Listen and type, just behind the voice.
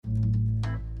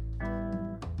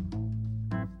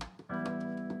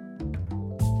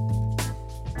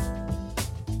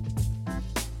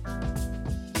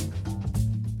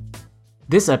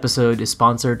This episode is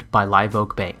sponsored by Live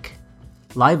Oak Bank.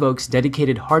 Live Oak's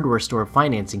dedicated hardware store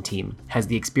financing team has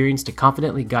the experience to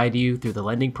confidently guide you through the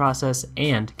lending process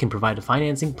and can provide a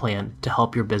financing plan to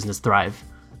help your business thrive.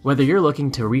 Whether you're looking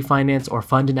to refinance or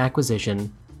fund an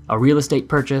acquisition, a real estate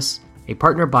purchase, a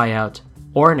partner buyout,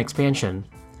 or an expansion,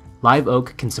 Live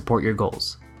Oak can support your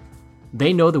goals.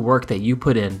 They know the work that you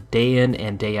put in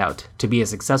and day out to be a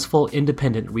successful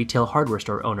independent retail hardware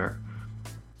store owner.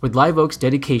 With Live Oak's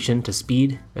dedication to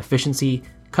speed, efficiency,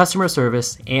 customer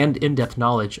service, and in-depth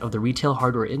knowledge of the retail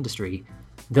hardware industry,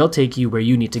 they'll take you where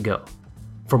you need to go.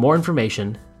 For more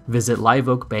information, visit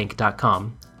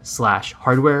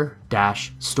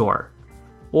liveoakbank.com/hardware-store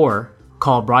or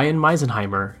call Brian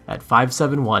Meisenheimer at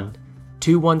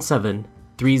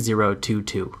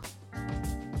 571-217-3022.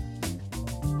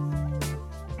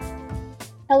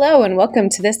 Hello and welcome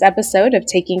to this episode of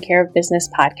Taking Care of Business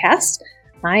podcast.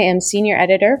 I am Senior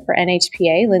Editor for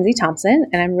NHPA, Lindsay Thompson,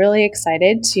 and I'm really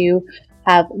excited to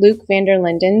have Luke van der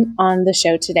Linden on the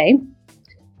show today.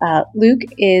 Luke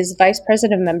is Vice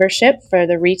President of Membership for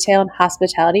the Retail and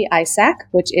Hospitality ISAC,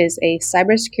 which is a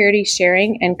cybersecurity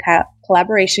sharing and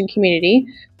collaboration community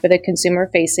for the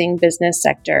consumer-facing business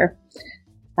sector.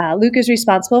 Luke is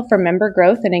responsible for member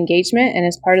growth and engagement and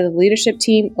is part of the leadership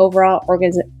team overall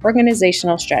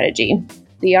organizational strategy.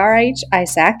 The RH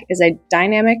ISAC is a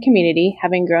dynamic community,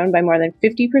 having grown by more than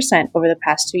 50% over the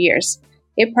past 2 years.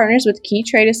 It partners with key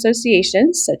trade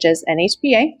associations, such as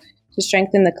NHPA, to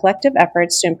strengthen the collective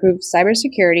efforts to improve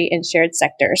cybersecurity in shared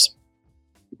sectors.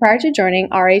 Prior to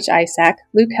joining RH ISAC,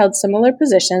 Luke held similar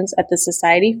positions at the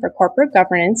Society for Corporate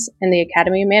Governance and the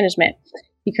Academy of Management.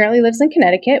 He currently lives in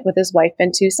Connecticut with his wife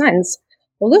and 2 sons.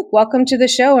 Well, Luke, welcome to the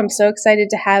show. I'm so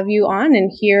excited to have you on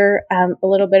and hear a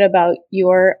little bit about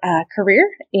your career,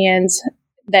 and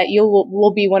that you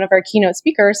will be one of our keynote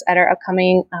speakers at our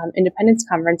upcoming Independence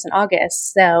Conference in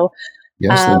August. So,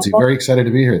 yes, Lindsay, very excited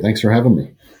to be here. Thanks for having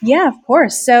me. Yeah, of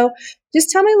course. So just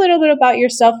tell me a little bit about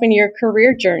yourself and your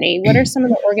career journey. What are some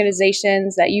of the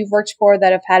organizations that you've worked for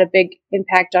that have had a big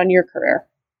impact on your career?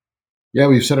 Yeah,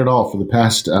 we've said it all. For the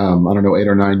past, 8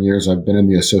 or 9 years, I've been in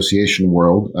the association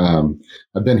world.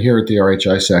 I've been here at the RH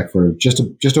ISAC for just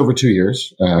over 2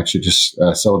 years. Actually, just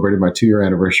celebrated my 2-year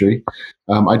anniversary.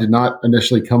 I did not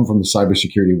initially come from the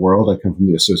cybersecurity world. I come from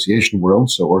the association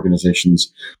world, so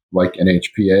organizations like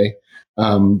NHPA.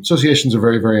 Associations are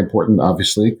very, very important,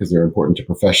 obviously, because they're important to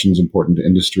professions, important to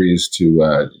industries,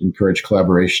 to encourage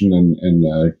collaboration and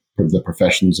the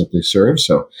professions that they serve.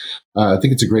 So I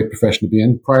think it's a great profession to be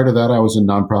in. Prior to that, I was in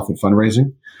nonprofit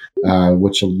fundraising,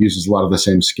 which uses a lot of the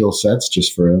same skill sets,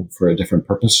 just for a different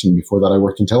purpose. And before that, I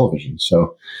worked in television.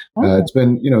 So it's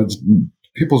been,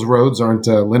 people's roads aren't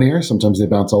linear. Sometimes they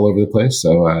bounce all over the place.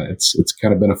 So it's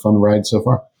kind of been a fun ride so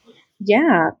far.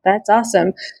 Yeah, that's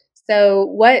awesome. So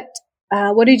what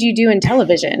did you do in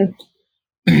television?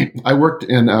 I worked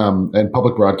in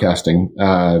public broadcasting.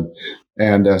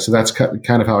 So that's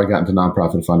kind of how I got into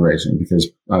nonprofit fundraising, because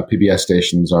PBS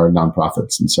stations are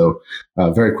nonprofits. And so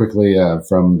very quickly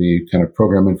from the kind of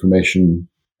program information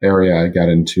area, I got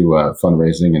into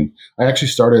fundraising. And I actually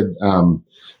started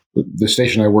the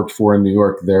station I worked for in New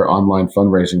York, their online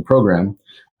fundraising program,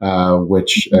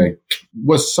 which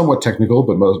was somewhat technical,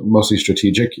 but mostly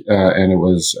strategic. And it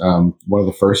was one of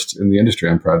the first in the industry,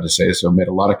 I'm proud to say. So made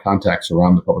a lot of contacts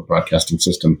around the public broadcasting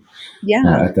system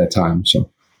at that time.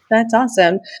 So. That's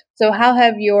awesome. So how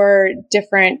have your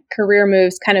different career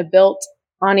moves kind of built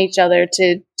on each other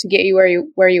to get you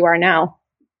where you are now?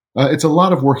 It's a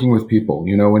lot of working with people.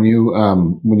 When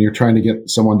you're trying to get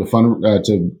someone to fund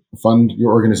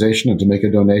your organization and to make a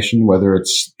donation, whether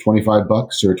it's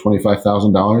 $25 or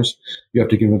 $25,000, you have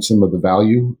to convince them of the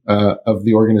value of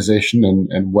the organization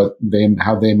and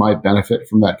how they might benefit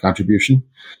from that contribution.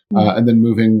 And then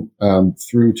moving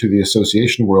through to the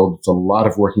association world, it's a lot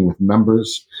of working with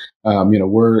members.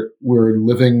 We're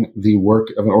living the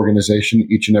work of an organization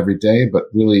each and every day, but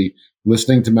really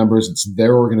listening to members. It's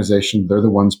their organization. They're the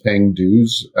ones paying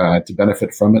dues to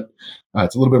benefit from it.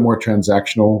 It's a little bit more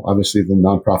transactional, obviously, than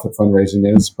nonprofit fundraising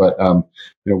is, but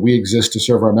we exist to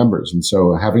serve our members. And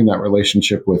so having that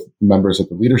relationship with members at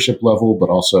the leadership level, but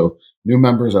also new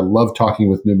members. I love talking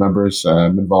with new members.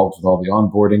 I'm involved with all the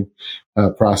onboarding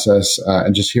process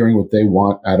and just hearing what they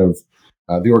want out of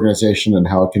the organization and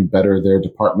how it can better their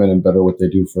department and better what they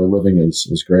do for a living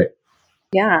is great.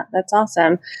 Yeah, that's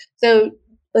awesome. So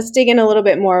let's dig in a little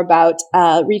bit more about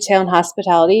Retail and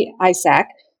Hospitality, ISAC.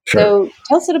 Sure. So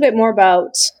tell us a little bit more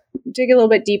dig a little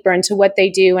bit deeper into what they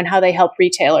do and how they help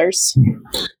retailers.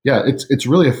 Yeah, it's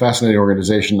really a fascinating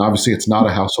organization. Obviously, it's not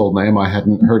a household name. I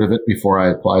hadn't heard of it before I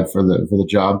applied for the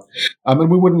job, and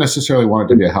we wouldn't necessarily want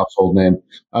it to be a household name.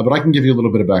 But I can give you a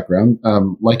little bit of background.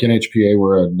 Like NHPA,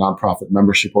 we're a nonprofit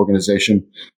membership organization,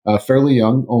 fairly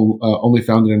young, only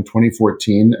founded in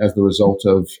 2014 as the result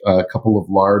of a couple of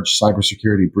large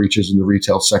cybersecurity breaches in the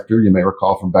retail sector. You may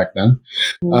recall from back then,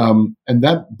 and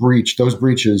those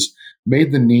breaches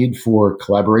made the need for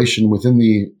collaboration within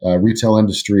the retail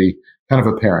industry kind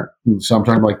of apparent. So I'm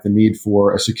talking like the need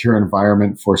for a secure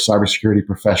environment for cybersecurity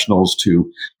professionals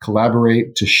to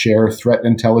collaborate, to share threat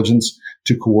intelligence,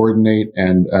 to coordinate,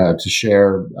 and to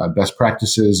share best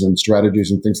practices and strategies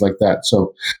and things like that.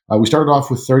 So we started off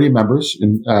with 30 members,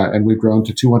 and we've grown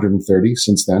to 230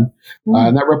 since then.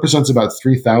 And that represents about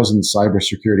 3,000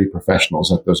 cybersecurity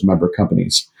professionals at those member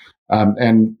companies.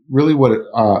 And really what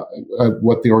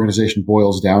the organization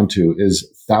boils down to is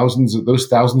thousands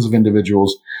of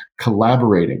individuals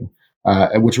collaborating,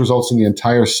 which results in the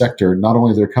entire sector, not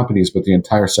only their companies, but the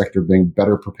entire sector being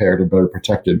better prepared and better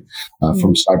protected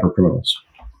from cyber criminals.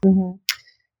 Mm-hmm.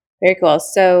 Very cool.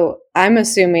 So I'm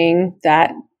assuming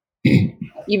that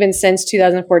even since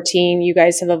 2014, you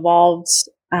guys have evolved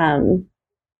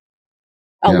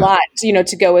a lot,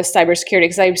 to go with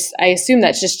cybersecurity, because I assume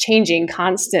that's just changing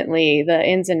constantly, the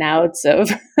ins and outs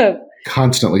of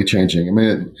constantly changing. I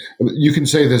mean, you can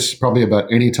say this probably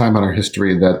about any time in our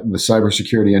history that the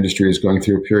cybersecurity industry is going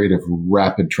through a period of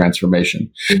rapid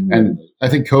transformation. Mm-hmm. And I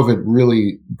think COVID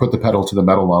really put the pedal to the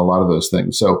metal on a lot of those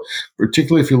things. So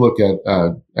particularly if you look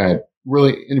at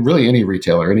really any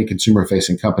retailer, any consumer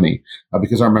facing company,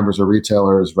 because our members are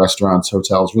retailers, restaurants,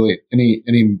 hotels, really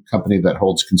any company that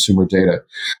holds consumer data.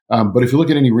 But if you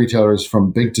look at any retailers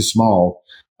from big to small,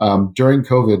 during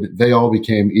COVID, they all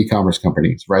became e-commerce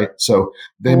companies, right? So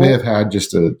they may have had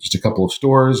just a couple of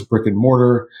stores, brick and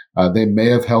mortar. They may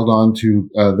have held on to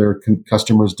their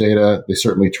customers' data. They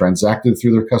certainly transacted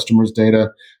through their customers'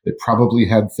 data. They probably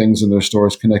had things in their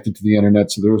stores connected to the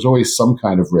internet. So there was always some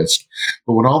kind of risk.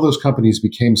 But when all those companies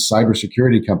became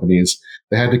cybersecurity companies,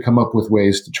 they had to come up with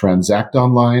ways to transact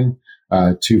online,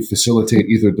 to facilitate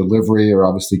either delivery or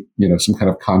obviously, some kind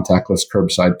of contactless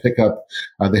curbside pickup.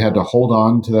 They had to hold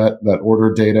on to that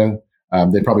order data.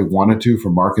 They probably wanted to for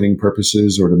marketing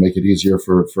purposes or to make it easier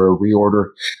for a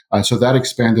reorder. So that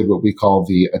expanded what we call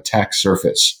the attack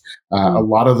surface. A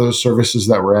lot of those services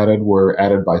that were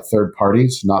added by third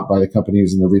parties, not by the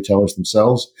companies and the retailers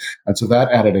themselves. And so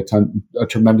that added a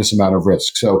tremendous amount of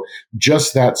risk. So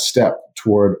just that step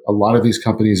toward a lot of these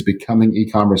companies becoming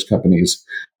e-commerce companies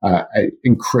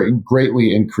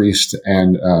greatly increased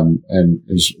and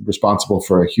is responsible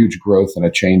for a huge growth and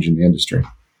a change in the industry.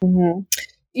 Mm-hmm.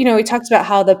 We talked about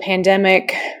how the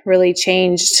pandemic really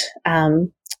changed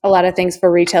a lot of things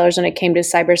for retailers when it came to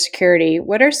cybersecurity.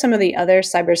 What are some of the other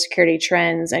cybersecurity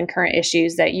trends and current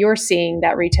issues that you're seeing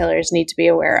that retailers need to be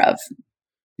aware of?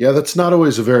 Yeah, that's not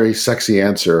always a very sexy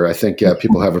answer. I think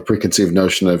people have a preconceived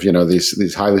notion of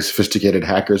these highly sophisticated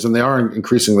hackers, and they are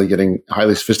increasingly getting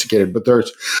highly sophisticated. But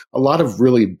there's a lot of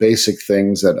really basic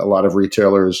things that a lot of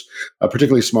retailers,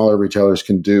 particularly smaller retailers,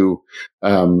 can do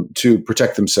to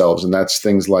protect themselves, and that's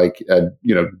things like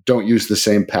don't use the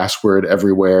same password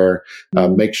everywhere.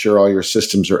 Make sure all your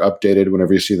systems are updated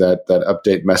whenever you see that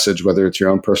update message, whether it's your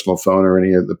own personal phone or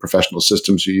any of the professional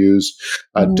systems you use.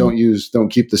 Don't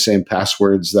keep the same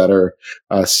passwords that are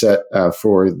set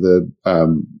for the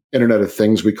Internet of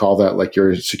Things, we call that, like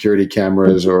your security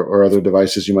cameras or other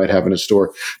devices you might have in a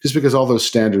store, just because all those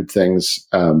standard things,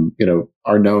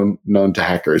 are known to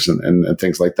hackers and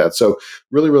things like that. So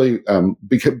really,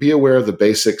 be aware of the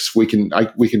basics. We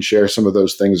can share some of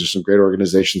those things. There's some great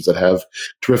organizations that have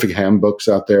terrific handbooks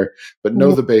out there, but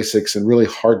know the basics and really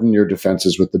harden your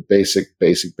defenses with the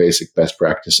basic best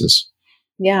practices.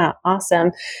 Yeah,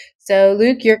 awesome. So,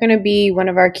 Luke, you're going to be one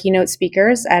of our keynote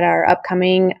speakers at our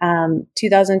upcoming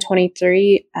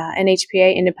 2023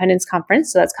 NHPA Independence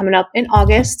Conference. So that's coming up in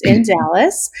August in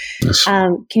Dallas. Yes.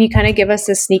 Can you kind of give us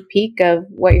a sneak peek of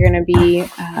what you're going to be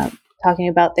talking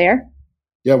about there?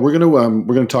 Yeah, we're going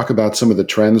to talk about some of the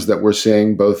trends that we're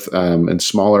seeing both in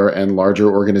smaller and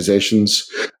larger organizations,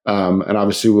 and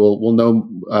obviously we'll know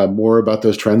more about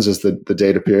those trends as the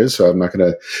date appears. So I'm not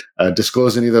going to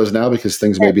disclose any of those now because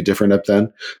things may be different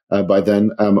by then.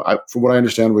 From what I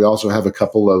understand, we also have a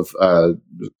couple of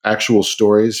actual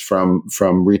stories from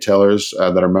retailers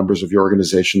that are members of your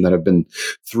organization that have been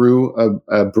through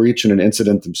a breach and an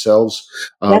incident themselves.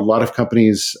 A lot of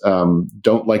companies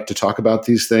don't like to talk about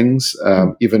these things.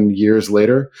 Even years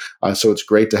later. So it's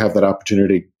great to have that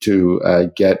opportunity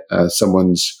to get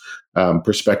someone's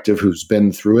perspective who's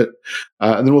been through it.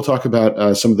 And then we'll talk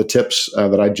about some of the tips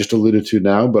that I just alluded to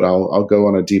now, but I'll go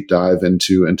on a deep dive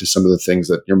into some of the things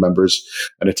that your members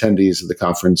and attendees of the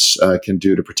conference can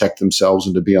do to protect themselves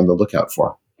and to be on the lookout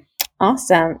for.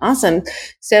 Awesome.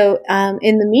 So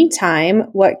in the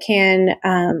meantime,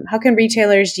 how can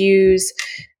retailers use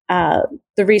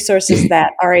the resources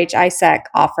that RH-ISAC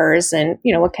offers, and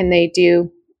what can they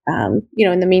do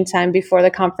in the meantime before the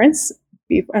conference?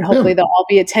 And hopefully they'll all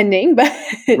be attending, but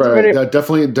right.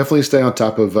 Definitely stay on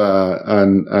top of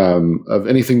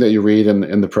anything that you read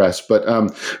in the press. But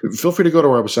feel free to go to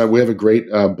our website. We have a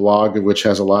great blog which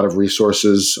has a lot of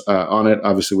resources on it.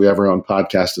 Obviously, we have our own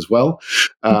podcast as well,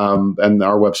 and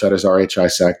our website is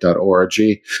rhisac.org.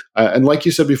 And like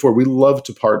you said before, we love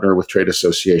to partner with trade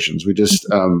associations. We just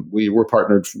we're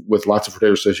partnered with lots of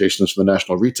trade associations from the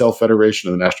National Retail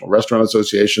Federation and the National Restaurant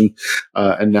Association,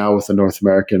 and now with the North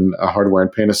American Hardware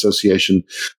and Paint Association.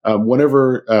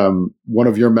 Whenever one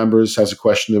of your members has a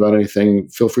question about anything,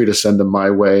 feel free to send them my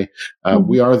way.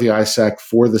 We are the ISAC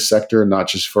for the sector, not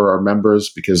just for our members,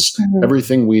 because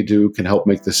everything we do can help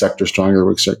make the sector stronger,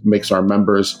 which makes our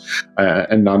members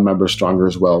and non-members stronger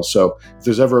as well. So if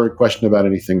there's ever a question about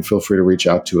anything, feel free to reach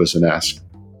out to us and ask.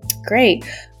 Great.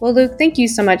 Well, Luke, thank you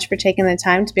so much for taking the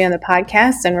time to be on the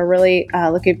podcast. And we're really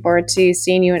looking forward to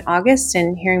seeing you in August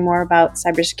and hearing more about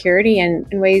cybersecurity and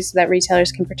ways that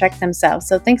retailers can protect themselves.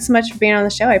 So thanks so much for being on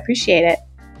the show. I appreciate it.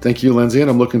 Thank you, Lindsay, and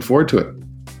I'm looking forward to it.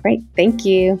 Great. Thank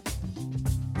you.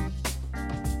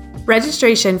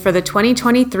 Registration for the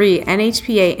 2023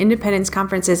 NHPA Independence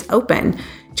Conference is open.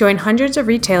 Join hundreds of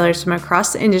retailers from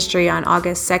across the industry on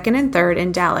August 2nd and 3rd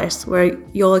in Dallas, where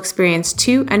you'll experience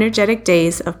 2 energetic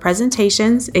days of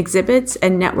presentations, exhibits,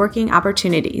 and networking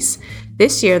opportunities.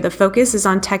 This year, the focus is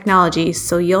on technology,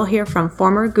 so you'll hear from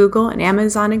former Google and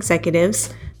Amazon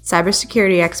executives,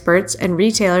 cybersecurity experts, and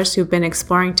retailers who've been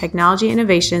exploring technology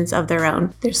innovations of their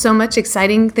own. There's so much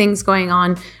exciting things going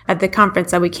on at the conference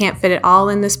that we can't fit it all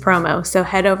in this promo, so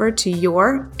head over to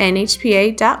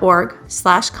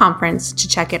yournhpa.org/conference to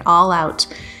check it all out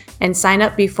and sign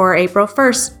up before April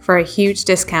 1st for a huge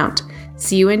discount.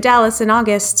 See you in Dallas in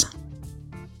August.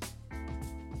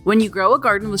 When you grow a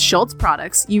garden with Schultz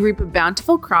products, you reap a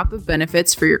bountiful crop of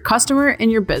benefits for your customer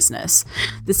and your business.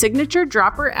 The Signature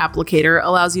Dropper Applicator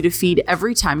allows you to feed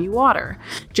every time you water.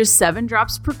 Just 7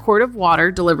 drops per quart of water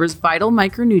delivers vital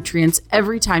micronutrients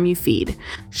every time you feed.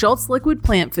 Schultz Liquid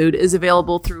Plant Food is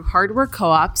available through hardware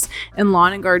co-ops and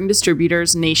lawn and garden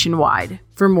distributors nationwide.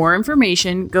 For more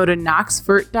information, go to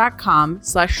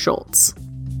knoxvert.com/Schultz.